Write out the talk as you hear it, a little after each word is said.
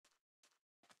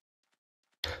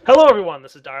Hello, everyone.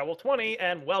 This is Direwolf20,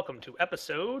 and welcome to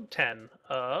episode 10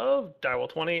 of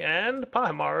Direwolf20 and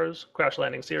Pahimar's Crash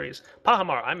Landing series.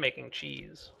 Pahimar, I'm making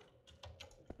cheese.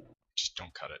 Just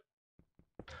don't cut it.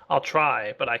 I'll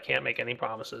try, but I can't make any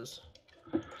promises.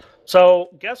 So,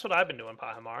 guess what I've been doing,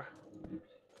 Pahimar?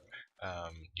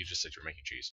 You just said you're making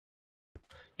cheese.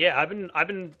 Yeah,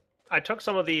 I took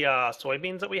some of the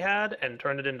soybeans that we had and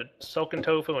turned it into silken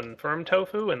tofu and firm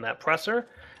tofu in that presser,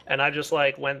 and I just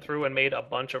went through and made a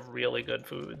bunch of really good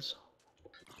foods.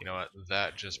 You know what?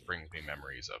 That just brings me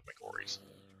memories of McGorry's.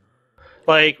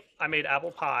 Like, I made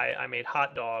apple pie, I made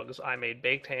hot dogs, I made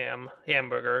baked ham,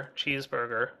 hamburger,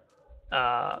 cheeseburger,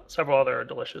 several other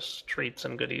delicious treats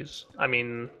and goodies. I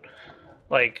mean,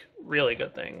 like, really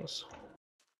good things.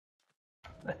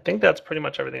 I think that's pretty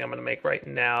much everything I'm going to make right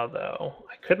now, though.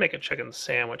 I could make a chicken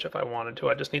sandwich if I wanted to.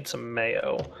 I just need some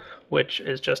mayo, which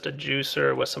is just a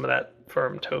juicer with some of that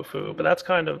firm tofu. But that's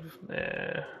kind of,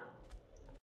 I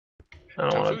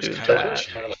don't want to do that.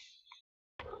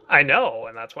 I know,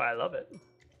 and that's why I love it.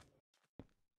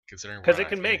 Considering because it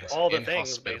can make all the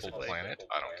things, basically. Planet,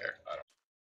 I don't care.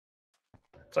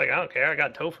 It's like, I don't care. I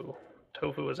got tofu.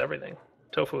 Tofu is everything.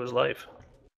 Tofu is life.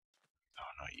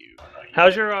 Oh, not you.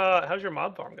 How's your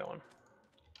mob farm going?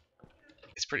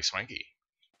 It's pretty swanky.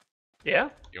 Yeah?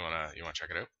 You wanna check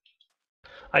it out?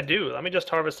 I do. Let me just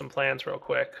harvest some plants real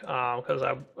quick, because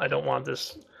I don't want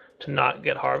this to not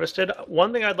get harvested.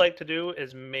 One thing I'd like to do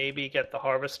is maybe get the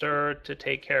harvester to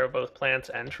take care of both plants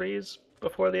and trees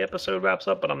before the episode wraps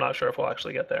up, but I'm not sure if we'll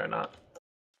actually get there or not.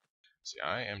 See,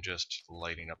 I am just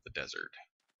lighting up the desert.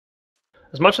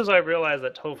 As much as I realize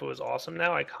that tofu is awesome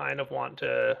now, I kind of want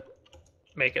to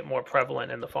make it more prevalent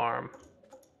in the farm.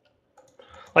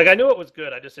 Like, I knew it was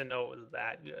good, I just didn't know it was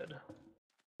that good.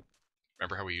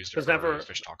 Remember how we used it for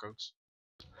fish tacos?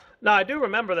 No, I do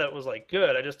remember that it was, like,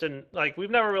 good. I just didn't, like,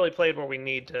 we've never really played where we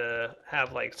need to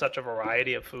have, like, such a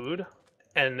variety of food.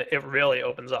 And it really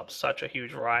opens up such a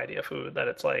huge variety of food that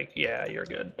it's like, yeah, you're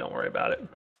good. Don't worry about it.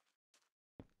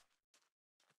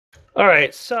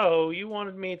 Alright, so you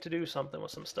wanted me to do something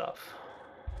with some stuff.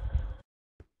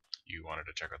 You wanted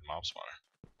to check out the mob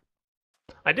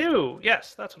spawner. I do!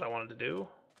 Yes, that's what I wanted to do.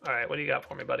 Alright, what do you got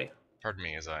for me, buddy? Pardon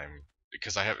me,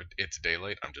 because it's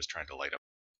daylight, I'm just trying to light up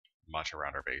as much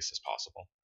around our base as possible.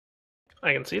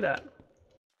 I can see that.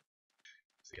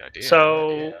 That's the idea.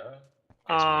 So,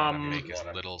 we want to make as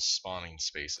little spawning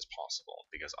space as possible,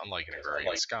 because unlike in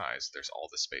agrarian skies, there's all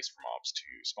the space for mobs to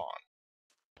spawn.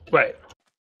 Right.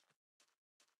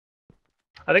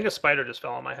 I think a spider just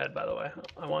fell on my head, by the way.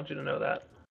 I want you to know that.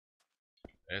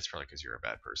 It's probably because you're a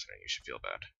bad person and you should feel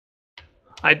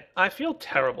bad. I feel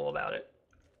terrible about it.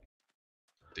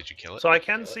 Did you kill it? So I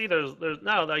can see there's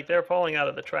no, like, they're falling out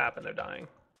of the trap and they're dying.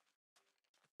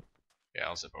 Yeah,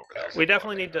 I'll zip over there. We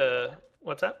definitely need to...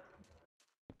 What's that?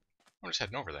 I'm just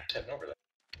heading over there.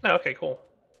 Oh, okay, cool.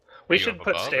 We should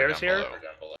put stairs here.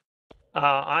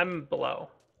 I'm below.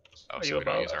 Oh, so we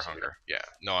don't use our hunger. Yeah.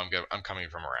 No, I'm coming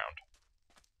from around.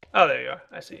 Oh, there you are.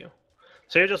 I see you.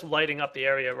 So you're just lighting up the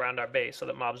area around our base so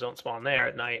that mobs don't spawn there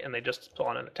at night and they just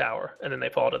spawn in a tower and then they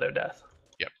fall to their death.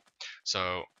 Yep.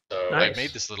 So nice. I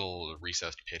made this little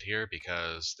recessed pit here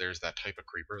because there's that type of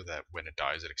creeper that when it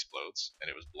dies it explodes, and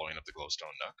it was blowing up the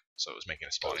glowstone nook, so it was making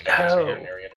a spawning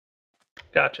area.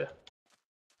 Gotcha.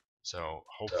 So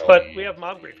hopefully. But we have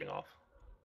mob griefing off.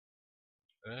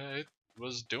 It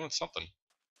was doing something.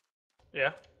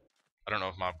 Yeah. I don't know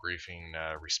if mob griefing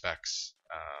respects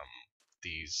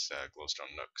these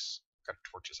glowstone nooks. Got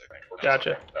torches, I think.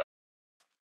 Gotcha.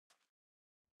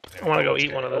 I want to go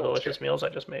eat one of the delicious meals I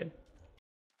just made.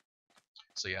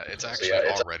 So yeah, it's actually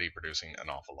already producing an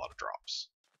awful lot of drops.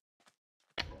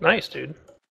 Nice, dude.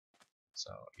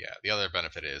 So yeah, the other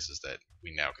benefit is that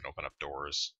we now can open up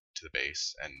doors to the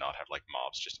base and not have like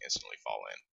mobs just instantly fall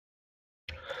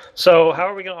in. So how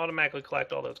are we going to automatically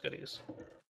collect all those goodies?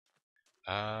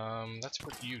 That's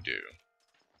what you do.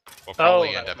 We'll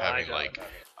probably end up having job. like,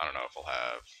 I don't know if we'll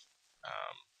have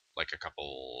like a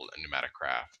couple pneumatic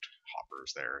craft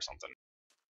hoppers there or something.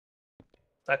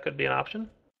 That could be an option.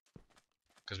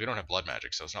 Because we don't have blood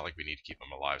magic, so it's not like we need to keep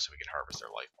them alive so we can harvest their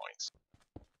life points.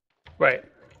 Right.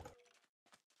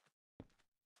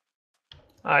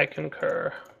 I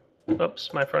concur.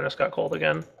 Oops, my furnace got cold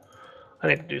again. I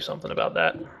need to do something about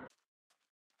that.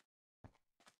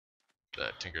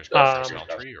 The Tinker's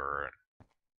smeltery, or?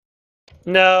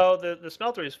 No, the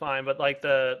smeltery is fine, but like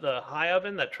the high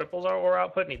oven that triples our ore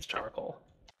output needs charcoal.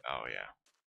 Oh yeah.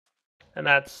 And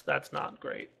that's not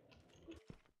great.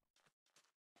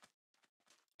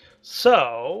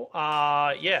 So,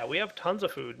 yeah, we have tons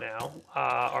of food now.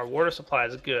 Our water supply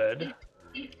is good.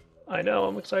 I know,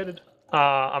 I'm excited. We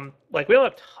don't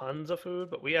have tons of food,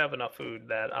 but we have enough food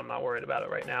that I'm not worried about it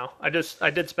right now. I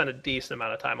did spend a decent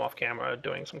amount of time off camera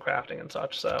doing some crafting and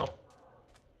such, so.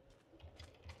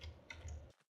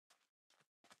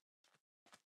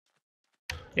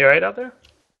 You alright out there?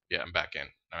 Yeah, I'm back in.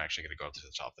 I'm actually going to go up to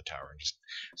the top of the tower and just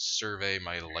survey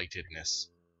my lightedness.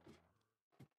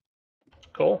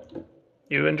 Cool.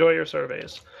 You enjoy your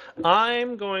surveys.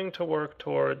 I'm going to work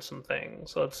towards some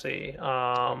things. Let's see. We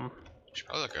should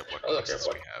probably look at what quests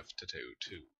we have to do,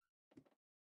 too.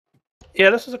 Yeah,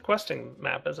 this is a questing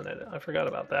map, isn't it? I forgot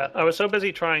about that. I was so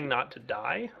busy trying not to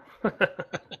die.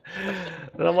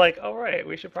 Then I'm like, all right,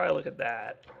 we should probably look at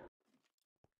that.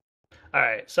 All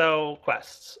right, so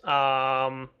quests.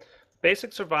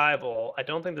 Basic survival. I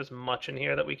don't think there's much in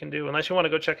here that we can do unless you want to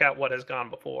go check out what has gone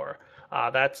before.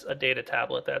 That's a data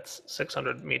tablet that's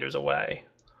 600 meters away.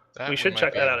 We should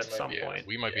check that out at some point.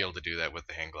 We might be able to do that with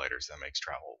the hang gliders. That makes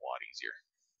travel a lot easier.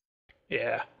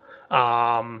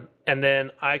 Yeah. And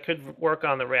then I could work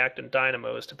on the reactant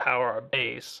dynamos to power our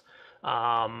base.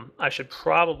 I should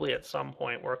probably at some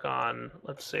point work on,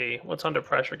 let's see, what's under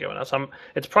pressure giving us.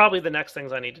 It's probably the next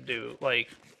things I need to do, like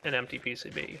an empty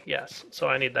PCB. Yes, so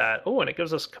I need that. Oh, and it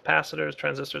gives us capacitors,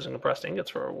 transistors, and compressed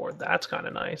ingots for a reward. That's kind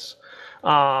of nice.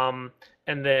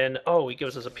 And then, oh, he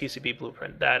gives us a PCB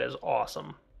blueprint. That is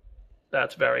awesome.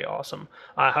 That's very awesome.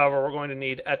 However, we're going to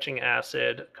need etching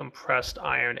acid, compressed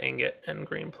iron ingot, and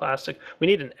green plastic. We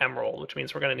need an emerald, which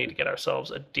means we're going to need to get ourselves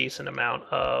a decent amount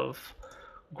of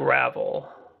gravel.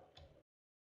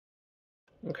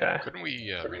 Okay. Couldn't we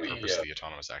repurpose the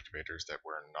autonomous activators that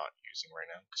we're not using right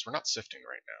now? Because we're not sifting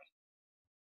right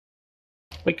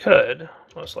now. We could,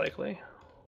 most likely.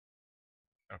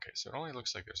 Okay, so it only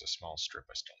looks like there's a small strip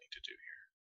I still need to do here.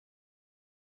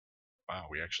 Wow,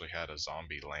 we actually had a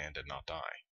zombie land and not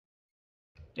die.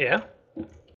 Yeah?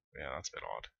 Yeah, that's a bit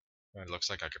odd. It looks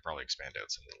like I could probably expand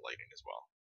out some of the lighting as well.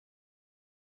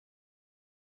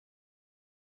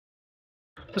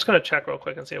 Just going to check real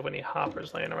quick and see if we have any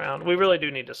hoppers laying around. We really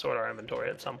do need to sort our inventory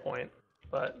at some point,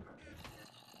 but...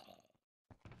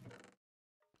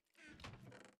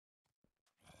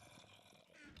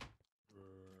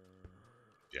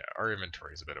 Yeah, our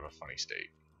inventory is a bit of a funny state.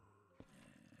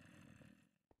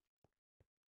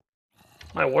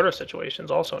 My water situation's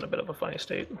also in a bit of a funny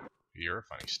state. You're a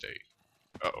funny state.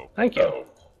 Uh-oh. Thank you.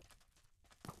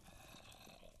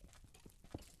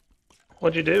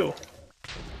 What'd you do?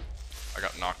 I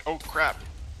got knocked. Oh, crap!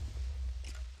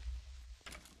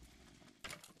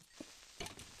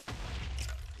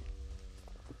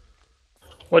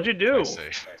 What'd you do?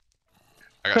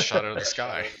 I got shot out of the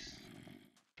sky.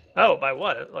 Oh, by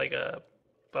what? Like a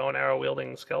bow and arrow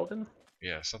wielding skeleton?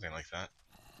 Yeah, something like that.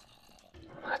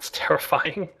 That's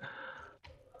terrifying.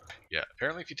 Yeah,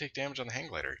 apparently if you take damage on the hang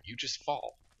glider, you just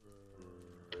fall.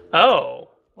 Oh,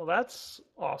 well that's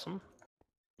awesome.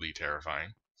 Terrifying.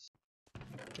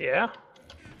 Yeah.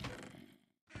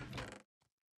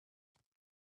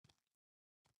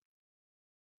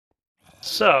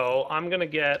 So, I'm gonna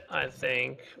get, I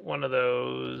think, one of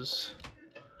those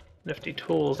nifty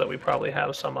tools that we probably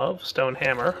have some of, stone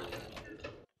hammer.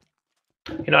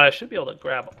 You know, I should be able to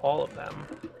grab all of them.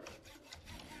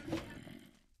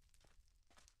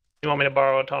 You want me to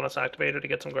borrow a autonomous activator to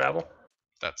get some gravel?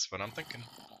 That's what I'm thinking.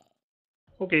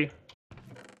 Okay.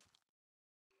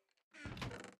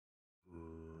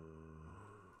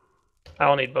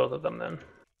 I'll need both of them then.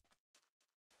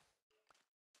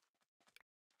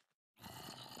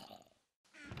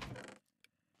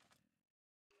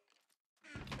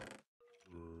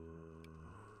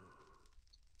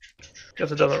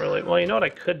 Guess it doesn't really... Well, you know what I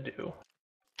could do?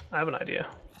 I have an idea.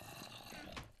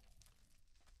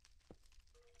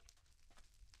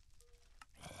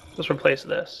 Just replace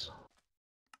this.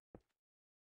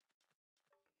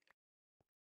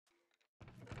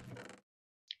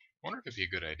 I wonder if it'd be a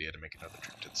good idea to make another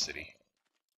trip to the city.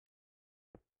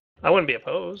 I wouldn't be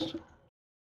opposed.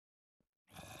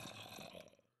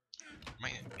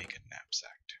 Might make a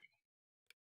knapsack too.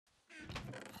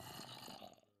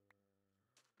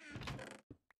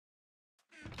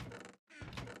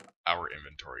 Our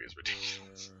inventory is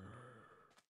ridiculous.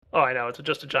 Oh, I know. It's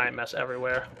just a giant mess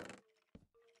everywhere.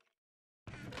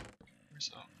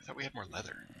 I thought we had more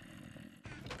leather.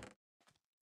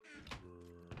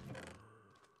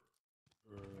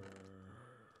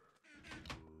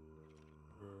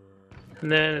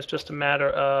 And then it's just a matter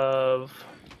of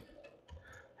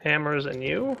hammers and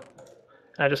you.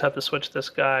 I just have to switch this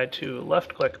guy to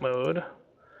left click mode.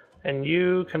 And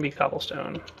you can be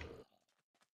cobblestone.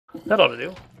 That ought to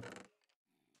do.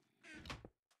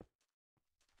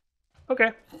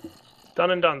 Okay.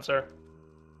 Done and done, sir.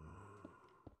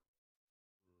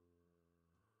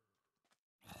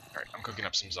 cooking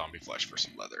up some zombie flesh for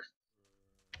some leather.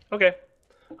 Okay.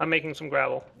 I'm making some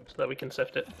gravel so that we can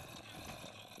sift it.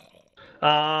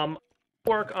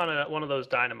 Work on one of those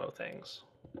dynamo things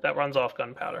that runs off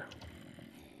gunpowder.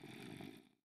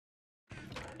 Do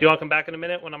you want to come back in a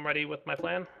minute when I'm ready with my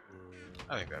plan?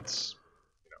 I think that's,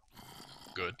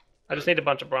 good. I just need a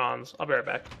bunch of bronze. I'll be right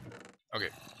back. Okay.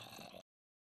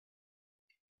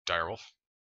 Direwolf,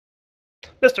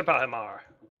 Mr. Pahimar.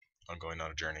 I'm going on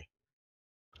a journey.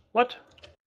 What?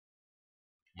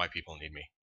 My people need me.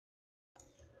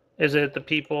 Is it the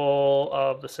people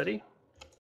of the city?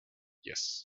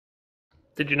 Yes.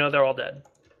 Did you know they're all dead?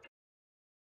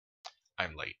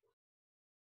 I'm late.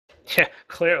 Yeah,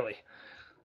 clearly.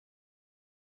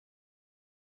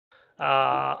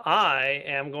 I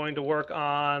am going to work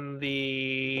on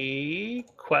the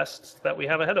quests that we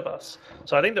have ahead of us.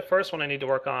 So I think the first one I need to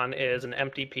work on is an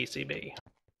empty PCB.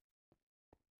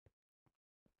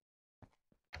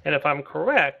 And if I'm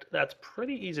correct, that's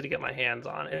pretty easy to get my hands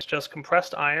on. It's just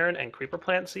compressed iron and creeper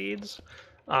plant seeds,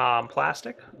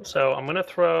 plastic. So I'm going to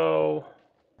throw...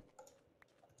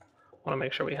 I want to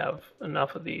make sure we have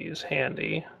enough of these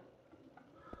handy.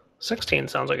 16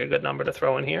 sounds like a good number to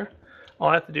throw in here. All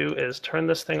I have to do is turn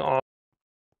this thing on.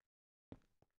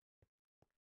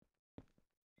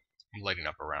 I'm lighting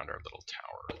up around our little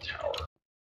tower.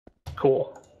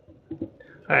 Cool.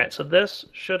 All right, so this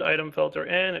should item filter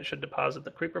in. It should deposit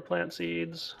the creeper plant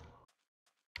seeds.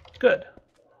 Good.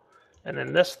 And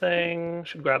then this thing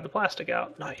should grab the plastic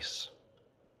out. Nice.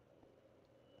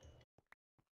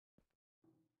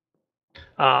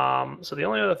 So the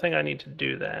only other thing I need to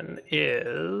do then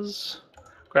is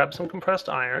grab some compressed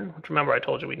iron, which remember I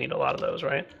told you we need a lot of those,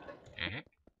 right?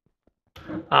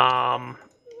 Mm-hmm.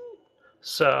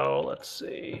 So let's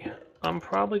see. I'm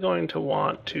probably going to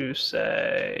want to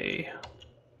say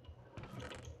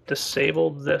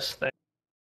disable this thing.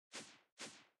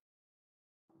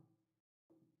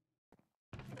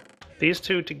 These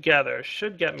two together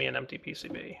should get me an empty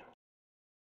PCB.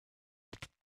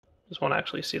 Just want to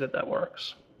actually see that that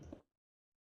works.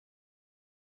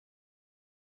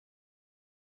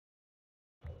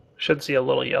 Should see a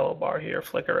little yellow bar here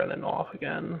flicker and then off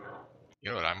again. You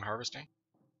know what I'm harvesting?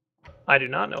 I do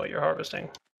not know what you're harvesting.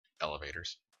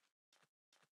 Elevators.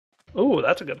 Ooh,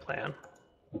 that's a good plan.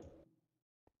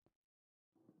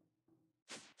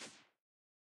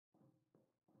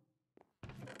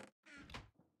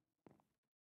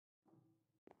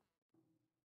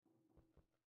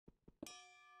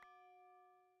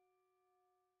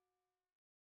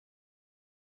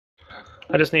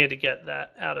 I just needed to get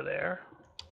that out of there.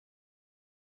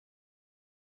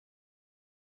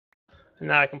 And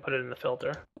now I can put it in the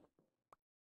filter.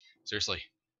 Seriously,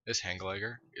 this hang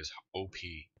glider is OP.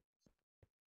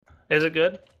 Is it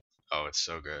good? Oh, it's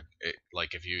so good.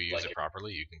 Like if you use it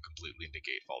properly, you can completely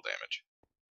negate fall damage.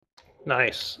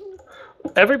 Nice.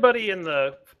 Everybody in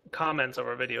the comments of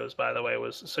our videos, by the way,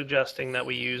 was suggesting that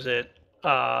we use it,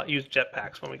 use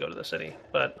jetpacks when we go to the city.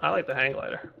 But I like the hang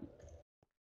glider.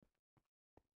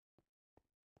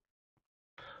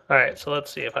 All right, so let's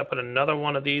see. If I put another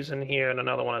one of these in here and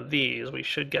another one of these, we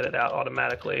should get it out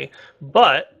automatically.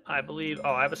 But I believe,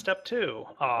 oh, I have a step 2.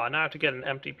 Now I have to get an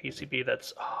empty PCB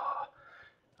that's...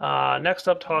 next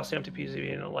up, toss the empty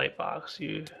PCB in a light box.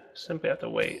 You simply have to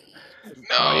wait.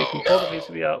 No! You can pull the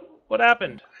PCB out. What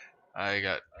happened? I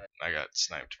got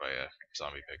sniped by a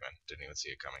zombie pigman. Didn't even see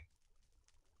it coming.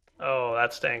 Oh,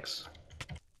 that stinks.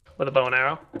 With a bow and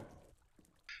arrow?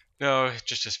 No,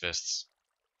 just his fists.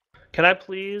 Can I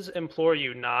please implore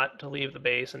you not to leave the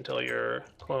base until your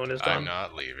clone is done? I'm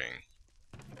not leaving.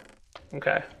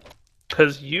 Okay.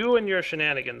 Because you and your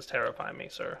shenanigans terrify me,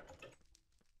 sir.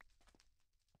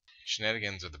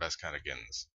 Shenanigans are the best kind of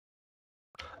gins.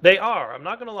 They are. I'm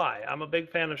not going to lie. I'm a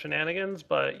big fan of shenanigans,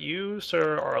 but you,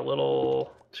 sir, are a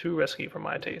little too risky for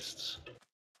my tastes.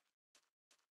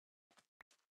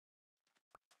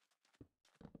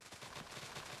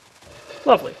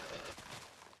 Lovely.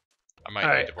 I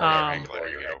might need to borrow your hang glider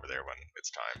to get over there when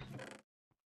it's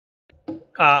time.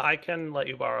 I can let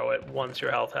you borrow it once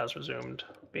your health has resumed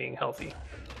being healthy.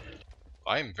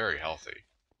 I am very healthy.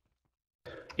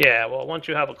 Yeah, well, once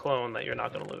you have a clone that you're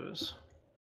not going to lose.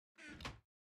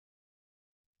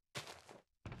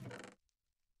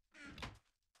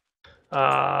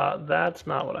 That's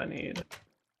not what I need.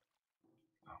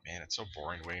 Oh man, it's so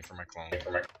boring waiting for my clone.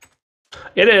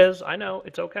 It is, I know,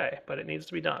 it's okay, but it needs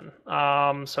to be done.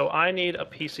 So I need a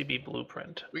PCB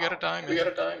blueprint. We got a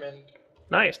diamond.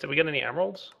 Nice. Did we get any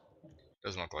emeralds?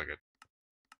 Doesn't look like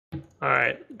it.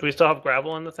 Alright. Do we still have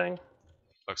gravel in the thing?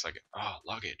 Looks like it. Oh,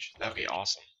 luggage. That'd be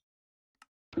awesome.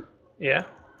 Yeah.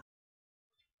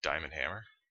 Diamond hammer.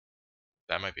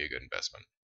 That might be a good investment.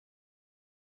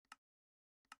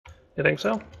 You think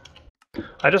so?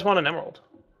 I just want an emerald.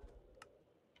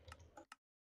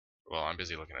 Well, I'm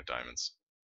busy looking at diamonds.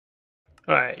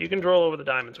 Alright, you can droll over the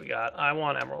diamonds we got. I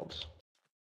want emeralds.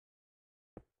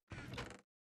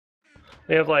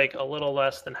 We have like a little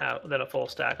less than a full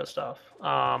stack of stuff.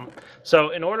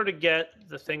 So in order to get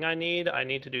the thing I need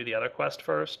to do the other quest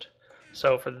first.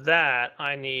 So for that,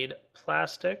 I need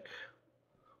plastic,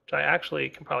 which I actually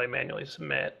can probably manually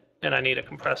submit, and I need a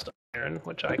compressed iron,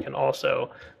 which I can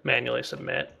also manually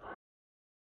submit.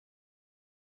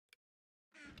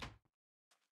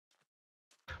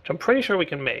 Which I'm pretty sure we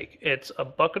can make. It's a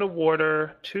bucket of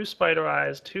water, 2 spider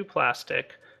eyes, 2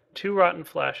 plastic, 2 rotten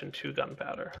flesh, and 2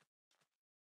 gunpowder.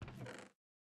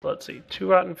 Let's see, 2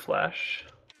 rotten flesh,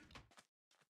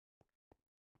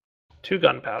 2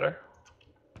 gunpowder,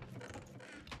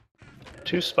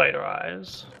 2 spider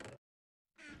eyes,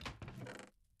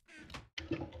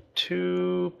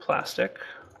 2 plastic,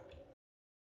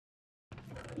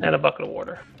 and a bucket of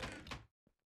water.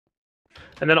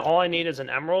 And then all I need is an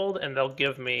emerald, and they'll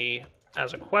give me,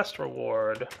 as a quest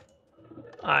reward,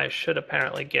 I should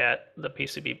apparently get the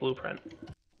PCB blueprint.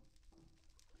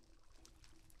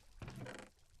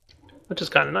 Which is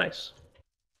kind of nice.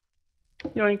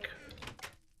 Yoink.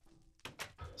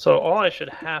 So all I should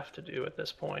have to do at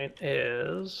this point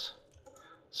is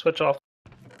switch off.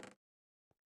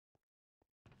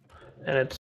 And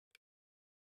it's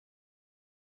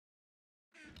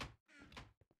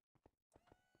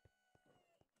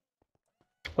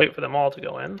wait for them all to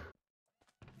go in.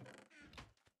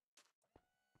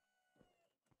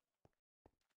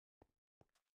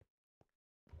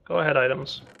 Go ahead,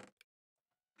 items.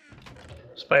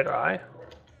 Spider eye.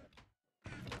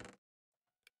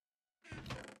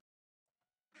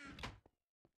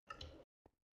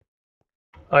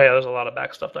 Oh yeah, there's a lot of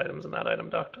backstuffed items in that item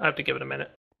duct. I have to give it a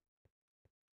minute.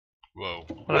 Whoa.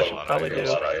 What I should probably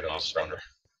do.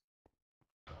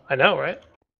 I know, right?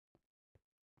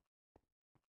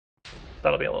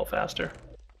 That'll be a little faster.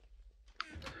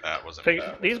 That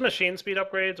wasn't These machine speed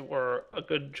upgrades were a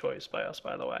good choice by us,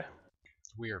 by the way.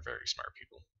 We are very smart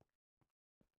people.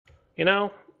 You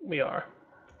know, we are.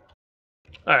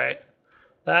 Alright.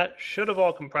 That should have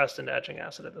all compressed into etching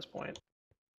acid at this point.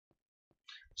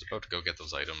 I was about to go get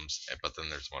those items, but then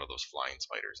there's one of those flying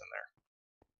spiders in there.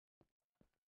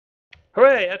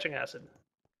 Hooray, etching acid.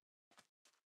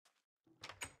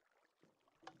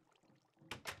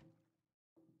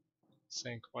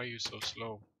 Sync, why are you so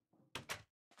slow?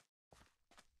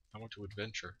 I want to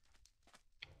adventure.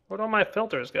 Where'd all my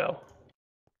filters go?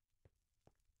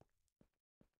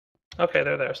 Okay,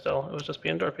 they're there still. It was just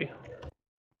being derpy.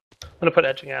 I'm gonna put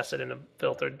etching acid in a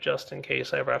filter just in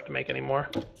case I ever have to make any more.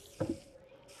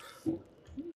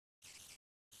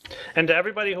 And to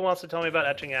everybody who wants to tell me about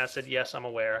etching acid, yes, I'm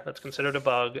aware. That's considered a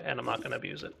bug, and I'm not going to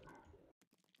abuse it.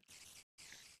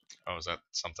 Oh, is that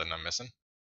something I'm missing?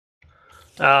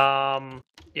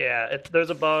 Yeah, there's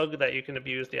a bug that you can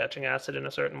abuse the etching acid in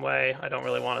a certain way. I don't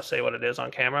really want to say what it is on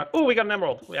camera. Ooh, we got an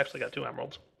emerald. We actually got 2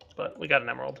 emeralds, but we got an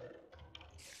emerald.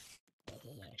 Do you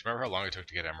remember how long it took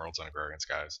to get emeralds on Agrarian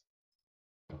Skies?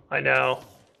 I know.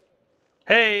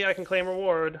 Hey, I can claim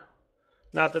reward.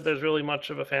 Not that there's really much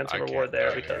of a fancy reward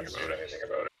there because.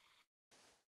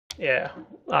 Yeah.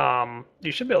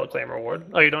 You should be able to claim reward.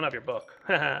 Oh, you don't have your book.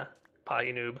 Haha.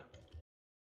 Pahi noob.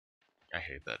 I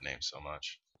hate that name so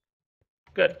much.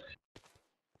 Good.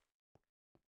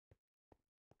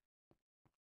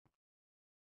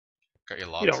 Got you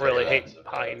lots. You don't really hate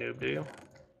Pahi noob, do you?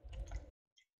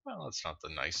 Well, it's not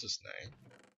the nicest name.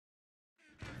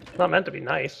 It's not meant to be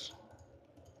nice.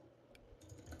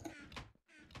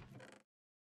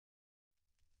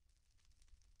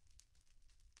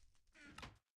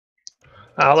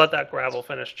 I'll let that gravel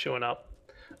finish chewing up.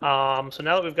 So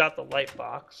now that we've got the light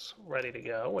box ready to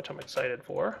go, which I'm excited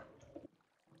for,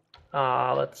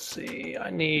 let's see. I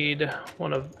need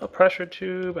a pressure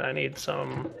tube, and I need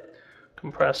some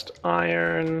compressed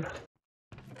iron.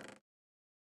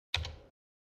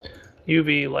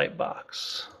 UV light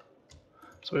box.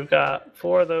 So we've got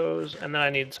 4 of those, and then I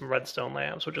need some redstone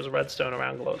lamps, which is redstone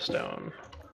around glowstone.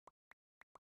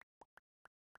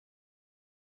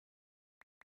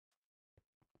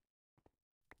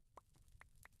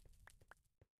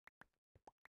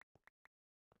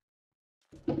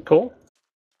 Cool.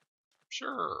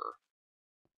 Sure.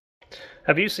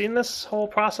 Have you seen this whole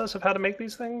process of how to make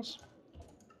these things?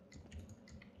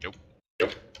 Nope.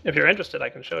 If you're interested, I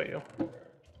can show you.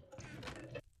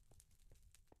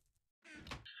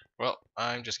 Well,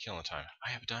 I'm just killing time. I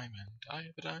have a diamond. I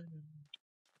have a diamond.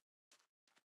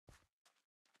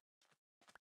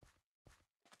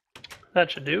 That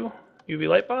should do. UV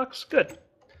light box? Good.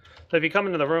 So if you come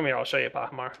into the room here, I'll show you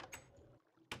Pahimar.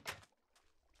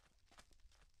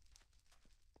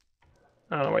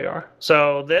 I don't know where you are.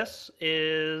 So this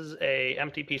is a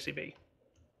empty PCB.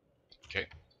 Okay.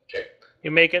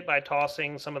 You make it by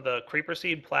tossing some of the creeper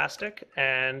seed plastic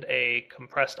and a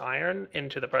compressed iron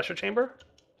into the pressure chamber.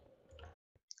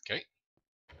 Okay.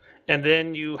 And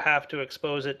then you have to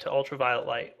expose it to ultraviolet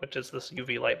light, which is this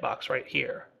UV light box right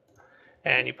here.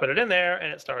 And you put it in there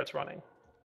and it starts running.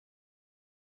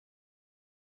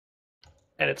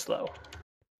 And it's slow.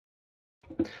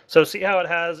 So see how it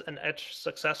has an etch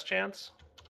success chance?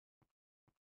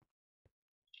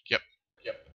 Yep.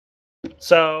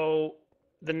 So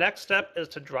the next step is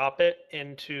to drop it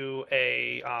into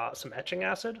some etching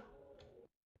acid.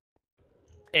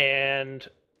 And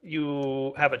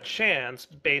you have a chance,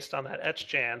 based on that etch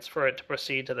chance, for it to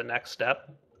proceed to the next step.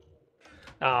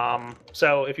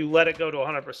 So if you let it go to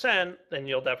 100%, then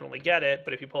you'll definitely get it.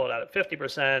 But if you pull it out at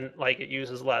 50%, like it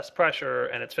uses less pressure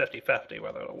and it's 50-50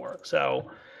 whether it'll work. So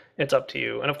it's up to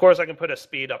you. And of course, I can put a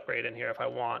speed upgrade in here if I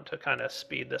want to kind of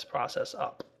speed this process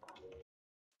up.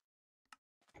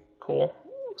 Cool.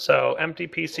 So empty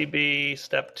PCB,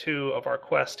 step 2 of our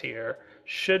quest here,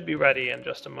 should be ready in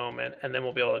just a moment, and then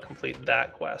we'll be able to complete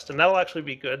that quest. And that'll actually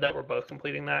be good that we're both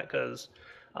completing that, because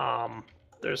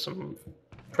there's some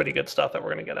pretty good stuff that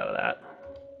we're going to get out of that.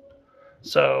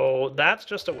 So that's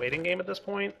just a waiting game at this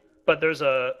point. But there's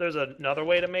another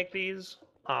way to make these.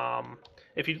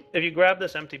 If you grab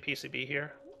this empty PCB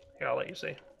here, I'll let you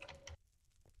see,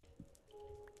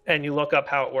 and you look up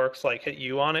how it works, like hit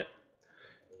U on it,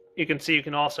 you can see you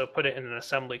can also put it in an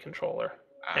assembly controller,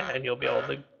 and you'll be able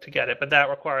to get it. But that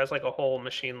requires like a whole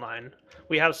machine line.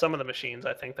 We have some of the machines,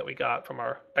 I think, that we got from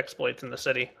our exploits in the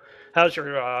city. How's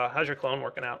your clone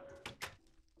working out?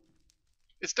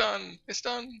 It's done. It's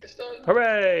done.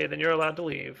 Hooray! Then you're allowed to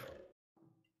leave.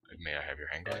 May I have your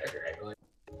hang glide?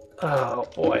 Oh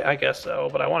boy, I guess so,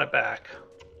 but I want it back.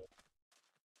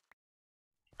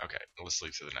 Okay, let's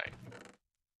sleep through the night.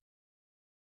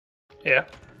 Yeah?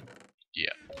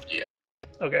 Yeah.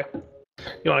 Okay.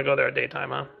 You want to go there at daytime,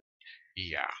 huh?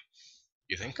 Yeah.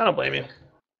 You think? I don't blame you.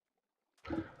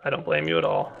 I don't blame you at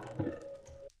all.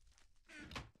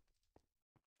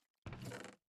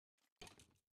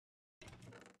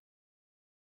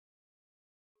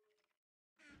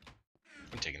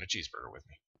 I'm taking a cheeseburger with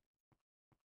me.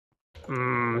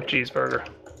 Cheeseburger.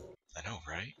 I know,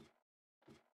 right?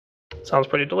 Sounds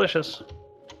pretty delicious.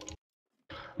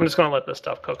 I'm just going to let this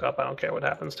stuff cook up. I don't care what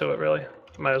happens to it, really.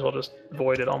 Might as well just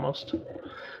void it almost.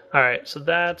 Alright, so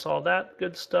that's all that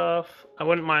good stuff. I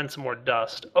wouldn't mind some more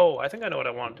dust. Oh, I think I know what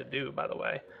I wanted to do, by the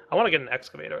way. I want to get an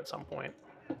excavator at some point.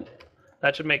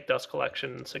 That should make dust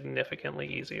collection significantly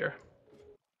easier.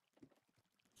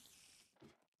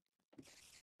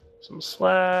 Some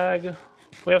slag.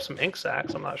 We have some ink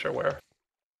sacks, I'm not sure where.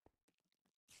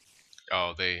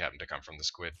 Oh, they happen to come from the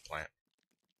squid plant.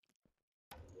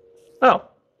 Oh.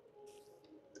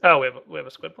 Oh, we have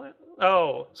a squid plant?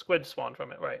 Oh, squid spawned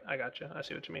from it. Right, I gotcha. I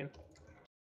see what you mean.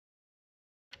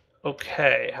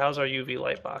 Okay, how's our UV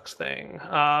light box thing?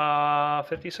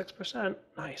 56%.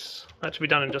 Nice. That should be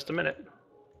done in just a minute.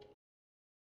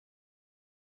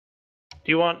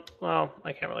 Do you want... Well,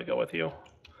 I can't really go with you.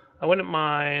 I wouldn't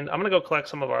mind... I'm going to go collect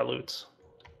some of our loots,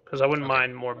 because I wouldn't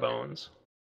mind more bones.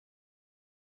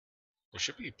 There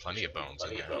should be plenty of bones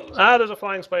in there. Ah, there's a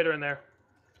flying spider in there.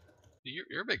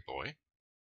 You're a big boy.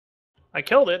 I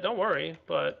killed it, don't worry,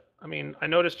 but, I mean, I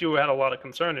noticed you had a lot of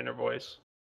concern in your voice.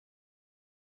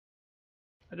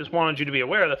 I just wanted you to be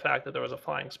aware of the fact that there was a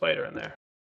flying spider in there.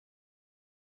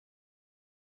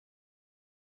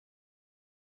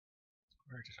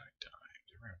 Where did I die?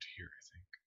 Around here, I think.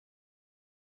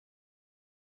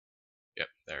 Yep,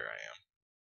 there I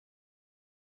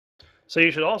am. So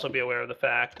you should also be aware of the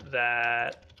fact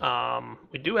that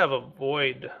we do have a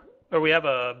void, or we have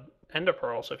a ender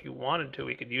pearl, so if you wanted to,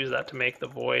 we could use that to make the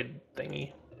void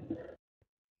thingy.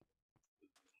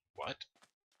 What?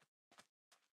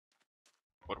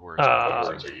 What words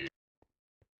are you?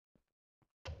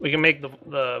 We can make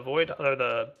the void, or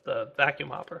the vacuum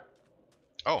hopper.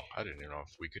 Oh, I didn't even know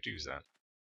if we could use that.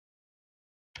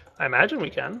 I imagine we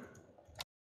can.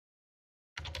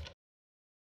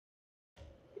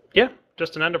 Yeah,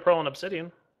 just an ender pearl and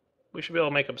obsidian. We should be able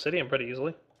to make obsidian pretty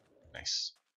easily.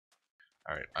 Nice.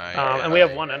 Alright, and we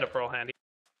have one ender pearl handy.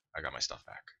 I got my stuff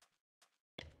back.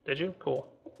 Did you? Cool.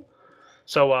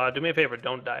 So do me a favor,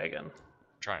 don't die again.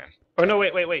 Trying. Or no,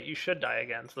 wait. You should die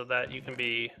again so that you can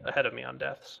be ahead of me on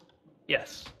deaths.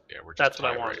 Yes. Yeah, we're just That's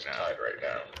tied what I want. right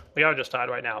now. We are just tied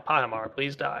right now. Pahimar,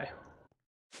 please die.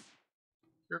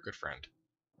 You're a good friend.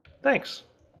 Thanks.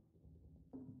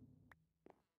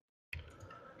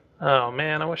 Oh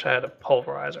man, I wish I had a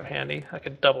pulverizer handy. I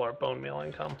could double our bone meal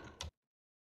income.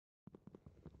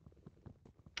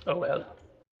 Oh well.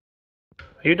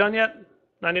 Are you done yet?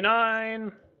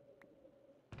 99!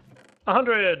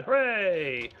 100!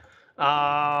 Hooray!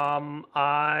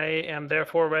 I am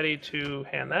therefore ready to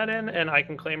hand that in, and I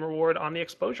can claim reward on the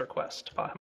exposure quest.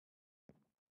 I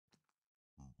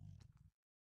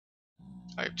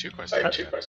have 2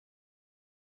 questions.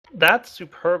 That's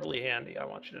superbly handy, I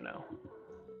want you to know.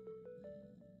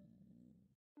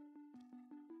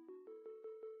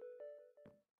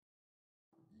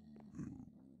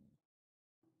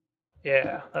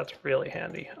 Yeah, that's really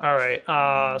handy. Alright,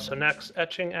 so next,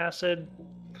 etching acid.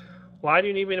 Why do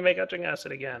you need me to make etching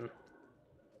acid again?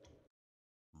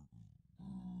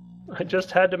 I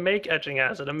just had to make etching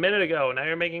acid a minute ago. Now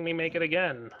you're making me make it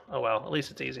again. Oh well, at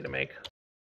least it's easy to make.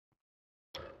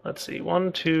 Let's see.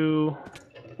 1, 2.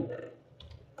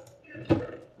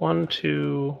 1,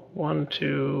 2. 1,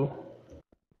 2.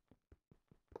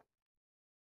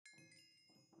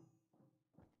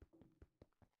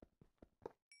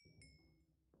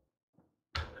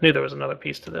 I knew there was another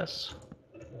piece to this.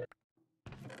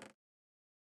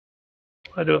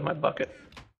 What do I do with my bucket?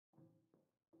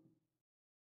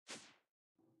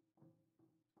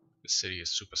 The city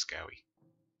is super scary.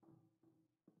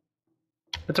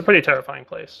 It's a pretty terrifying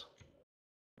place.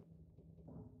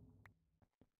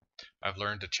 I've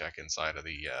learned to check inside of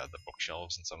the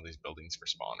bookshelves in some of these buildings for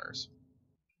spawners.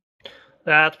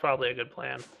 That's probably a good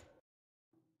plan.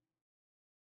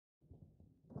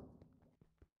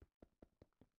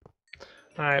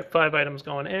 Alright, 5 items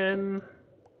going in.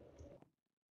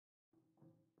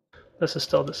 This is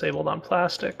still disabled on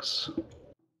plastics.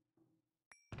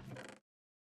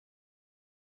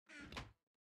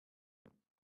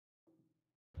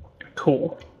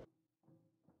 Cool.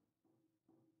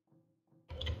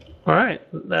 Alright,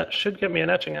 that should get me an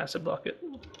etching acid bucket.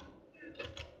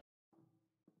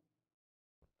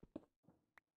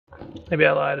 Maybe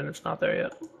I lied and it's not there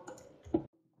yet.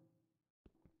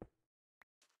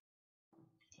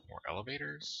 More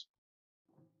elevators?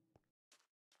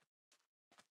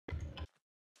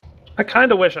 I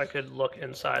kind of wish I could look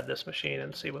inside this machine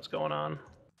and see what's going on.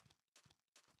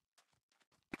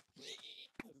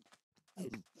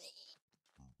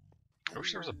 I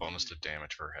wish there was a bonus to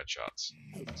damage for headshots.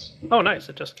 Oh, nice.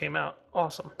 It just came out.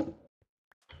 Awesome.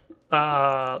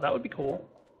 That would be cool.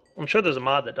 I'm sure there's a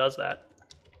mod that does that.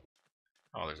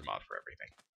 Oh, there's a mod for everything.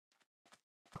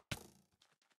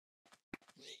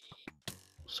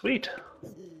 Sweet.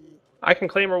 I can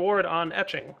claim reward on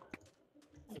etching.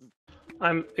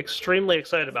 I'm extremely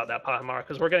excited about that, Pahimar,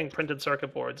 because we're getting printed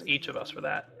circuit boards, each of us, for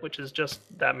that, which is just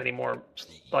that many more.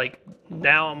 Like,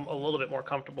 now I'm a little bit more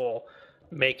comfortable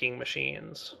making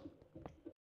machines.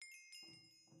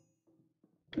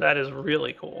 That is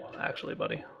really cool, actually,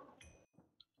 buddy.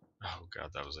 Oh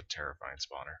god, that was a terrifying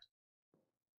spawner.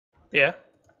 Yeah?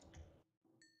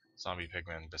 Zombie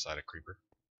pigman beside a creeper.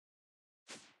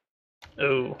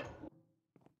 Ooh.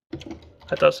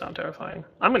 That does sound terrifying.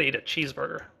 I'm gonna eat a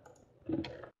cheeseburger.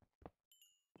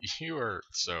 You are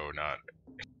so not...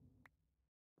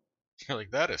 You're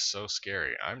like, that is so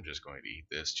scary. I'm just going to eat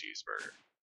this cheeseburger.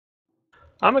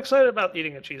 I'm excited about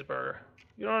eating a cheeseburger.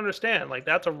 You don't understand. Like,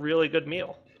 that's a really good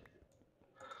meal.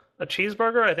 A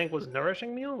cheeseburger, I think, was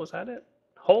nourishing meal? Was that it?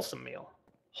 Wholesome meal.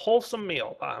 Wholesome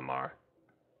meal, Pahimar.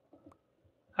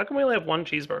 How come we only have 1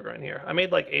 cheeseburger in here? I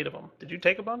made like 8 of them. Did you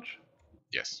take a bunch?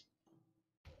 Yes.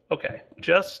 Okay,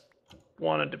 just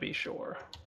wanted to be sure.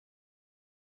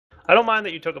 I don't mind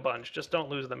that you took a bunch, just don't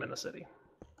lose them in the city.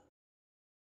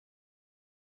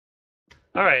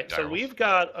 Alright, so we've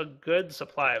got a good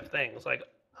supply of things. Like,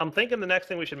 I'm thinking the next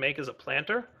thing we should make is a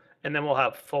planter, and then we'll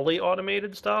have fully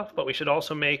automated stuff, but we should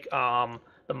also make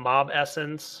the mob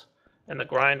essence and the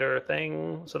grinder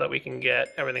thing so that we can get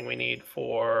everything we need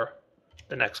for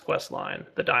the next quest line,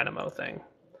 the dynamo thing.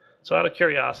 So out of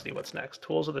curiosity, what's next?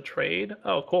 Tools of the trade?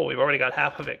 Oh, cool. We've already got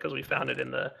half of it because we found it in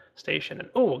the station. And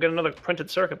oh, we'll get another printed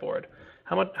circuit board.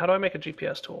 How do I make a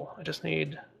GPS tool? I just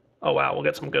need... Oh, wow. We'll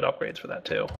get some good upgrades for that,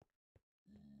 too.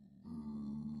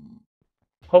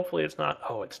 Hopefully it's not...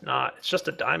 Oh, it's not. It's just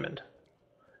a diamond.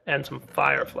 And some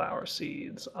fire flower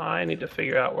seeds. I need to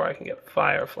figure out where I can get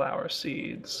fire flower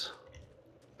seeds.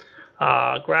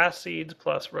 Grass seeds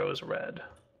plus rose red.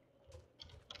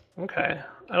 Okay.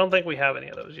 I don't think we have any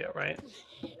of those yet, right?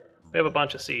 We have a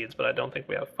bunch of seeds, but I don't think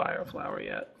we have fire flower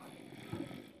yet.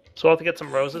 So we'll have to get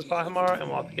some roses, Pahimar, and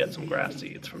we'll have to get some grass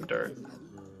seeds from dirt.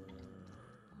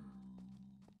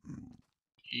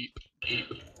 Eep.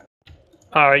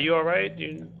 Are you alright?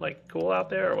 You, like, cool out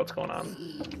there, or what's going on?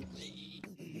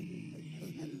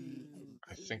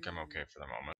 I think I'm okay for the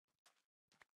moment.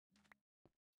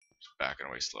 Just backing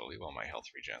away slowly while my health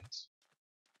regens.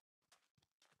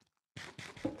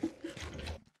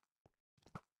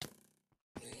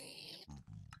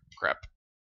 Crap.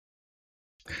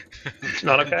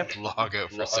 Not okay? Log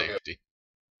out for safety.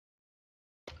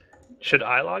 Should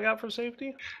I log out for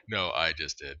safety? No, I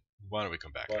just did. Why don't we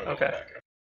come back? Okay.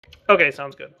 Okay,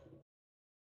 sounds good.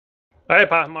 Alright,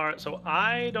 Pahimar, so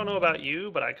I don't know about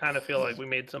you, but I kind of feel like we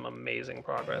made some amazing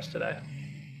progress today.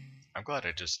 I'm glad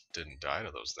I just didn't die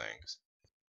to those things.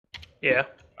 Yeah.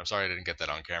 I'm sorry I didn't get that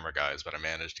on camera, guys, but I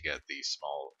managed to get the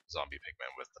small zombie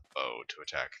pigmen with the bow to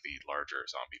attack the larger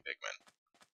zombie pigmen.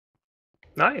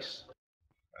 Nice.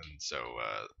 And so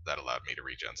that allowed me to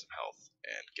regen some health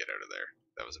and get out of there.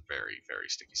 That was a very, very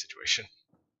sticky situation.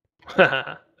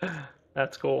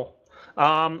 That's cool.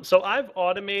 So I've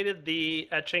automated the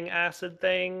etching acid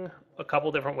thing a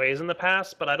couple different ways in the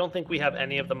past, but I don't think we have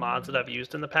any of the mods that I've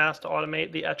used in the past to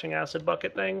automate the etching acid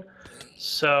bucket thing.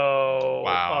 So,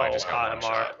 Wow, I just got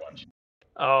Pahimar.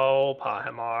 Oh,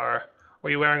 Pahimar. Were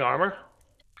you wearing armor?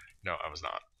 No, I was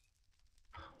not.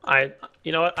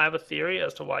 You know what? I have a theory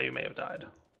as to why you may have died.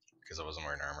 Because I wasn't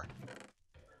wearing armor.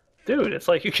 Dude, it's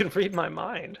like you can read my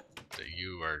mind. So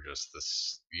you are just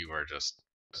this. You are just.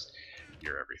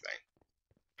 You're everything.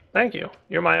 Thank you.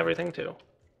 You're my everything too.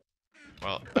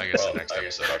 Well, I guess the next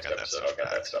episode I'll get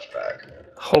that stuff back.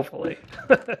 Hopefully.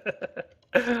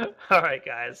 Alright,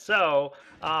 guys. So,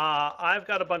 I've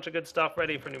got a bunch of good stuff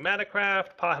ready for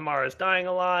Pneumaticraft. Pahimar is dying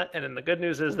a lot, and then the good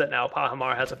news is that now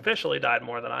Pahimar has officially died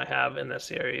more than I have in this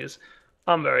series.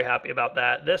 I'm very happy about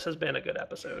that. This has been a good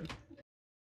episode.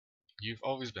 You've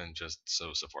always been just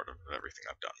so supportive of everything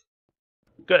I've done.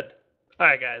 Good.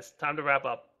 Alright, guys. Time to wrap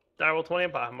up. Direwolf20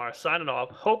 and Pahimar signing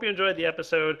off. Hope you enjoyed the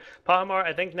episode. Pahimar,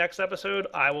 I think next episode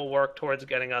I will work towards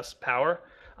getting us power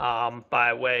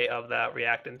by way of that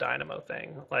reactant dynamo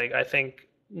thing. Like, I think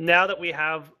now that we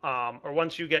have, or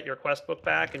once you get your quest book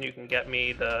back and you can get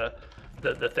me the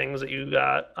things that you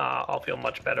got, I'll feel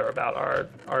much better about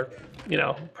our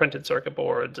printed circuit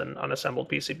boards and unassembled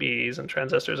PCBs and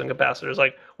transistors and capacitors.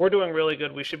 Like, we're doing really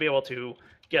good. We should be able to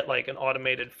get like an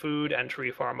automated food and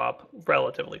tree farm up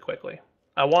relatively quickly.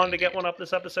 I wanted to get one up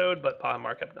this episode, but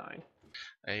Pahimar kept dying.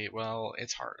 Hey, well,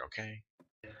 it's hard, okay?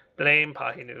 Blame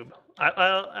Pahinoob.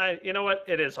 You know what?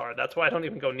 It is hard. That's why I don't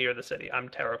even go near the city. I'm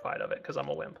terrified of it because I'm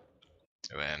a wimp.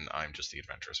 And I'm just the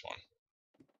adventurous one.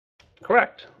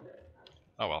 Correct.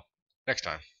 Oh well. Next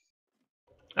time.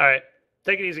 All right.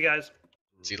 Take it easy, guys.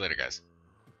 See you later, guys.